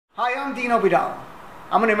Hi, I'm Obeidallah.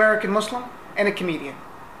 I'm an American Muslim and a comedian.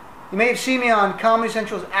 You may have seen me on Comedy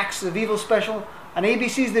Central's Acts of Evil special, on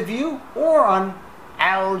ABC's The View, or on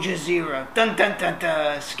Al Jazeera. Dun dun dun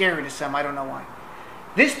dun. Scary to some, I don't know why.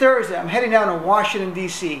 This Thursday, I'm heading down to Washington,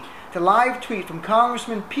 D.C. to live tweet from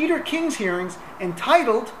Congressman Peter King's hearings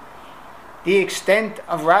entitled "The Extent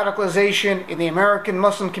of Radicalization in the American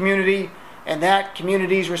Muslim Community and That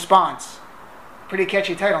Community's Response." Pretty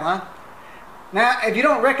catchy title, huh? Now, if you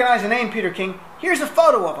don't recognize the name Peter King, here's a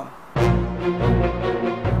photo of him.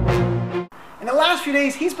 In the last few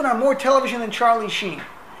days, he's been on more television than Charlie Sheen.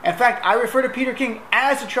 In fact, I refer to Peter King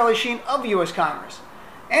as the Charlie Sheen of the U.S. Congress.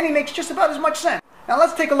 And he makes just about as much sense. Now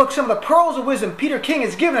let's take a look at some of the pearls of wisdom Peter King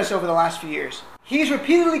has given us over the last few years. He's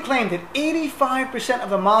repeatedly claimed that 85% of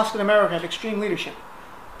the mosques in America have extreme leadership.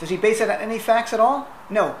 Does he base that on any facts at all?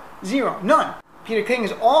 No. Zero. None. Peter King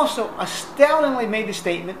has also astoundingly made the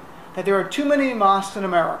statement that there are too many mosques in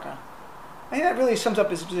America. I think that really sums up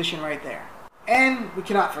his position right there. And we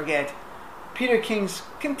cannot forget Peter King's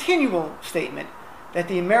continual statement that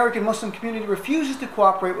the American Muslim community refuses to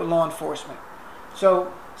cooperate with law enforcement.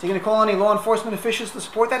 So, is he going to call any law enforcement officials to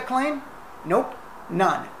support that claim? Nope.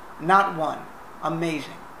 None. Not one.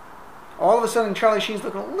 Amazing. All of a sudden, Charlie Sheen's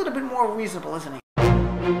looking a little bit more reasonable, isn't he?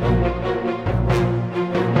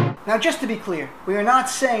 Now, just to be clear, we are not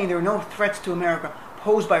saying there are no threats to America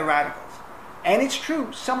posed by radicals. And it's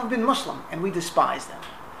true, some have been Muslim, and we despise them.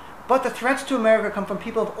 But the threats to America come from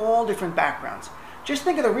people of all different backgrounds. Just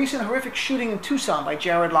think of the recent horrific shooting in Tucson by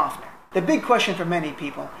Jared Loughner. The big question for many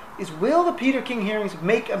people is, will the Peter King hearings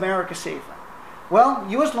make America safer? Well,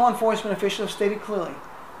 U.S. law enforcement officials have stated clearly,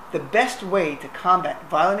 the best way to combat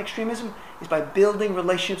violent extremism is by building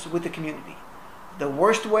relationships with the community. The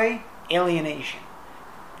worst way, alienation.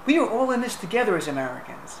 We are all in this together as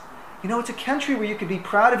Americans. You know, it's a country where you can be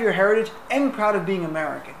proud of your heritage and proud of being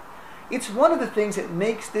American. It's one of the things that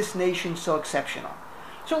makes this nation so exceptional.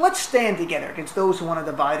 So let's stand together against those who want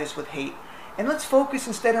to divide us with hate, and let's focus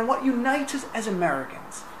instead on what unites us as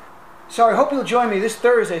Americans. So I hope you'll join me this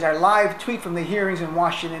Thursday as I live tweet from the hearings in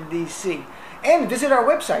Washington, D.C. And visit our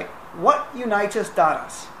website,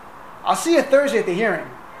 whatunitesus.us. I'll see you Thursday at the hearing.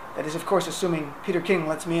 That is, of course, assuming Peter King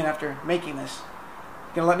lets me in after making this.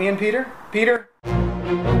 You gonna let me in, Peter? Peter?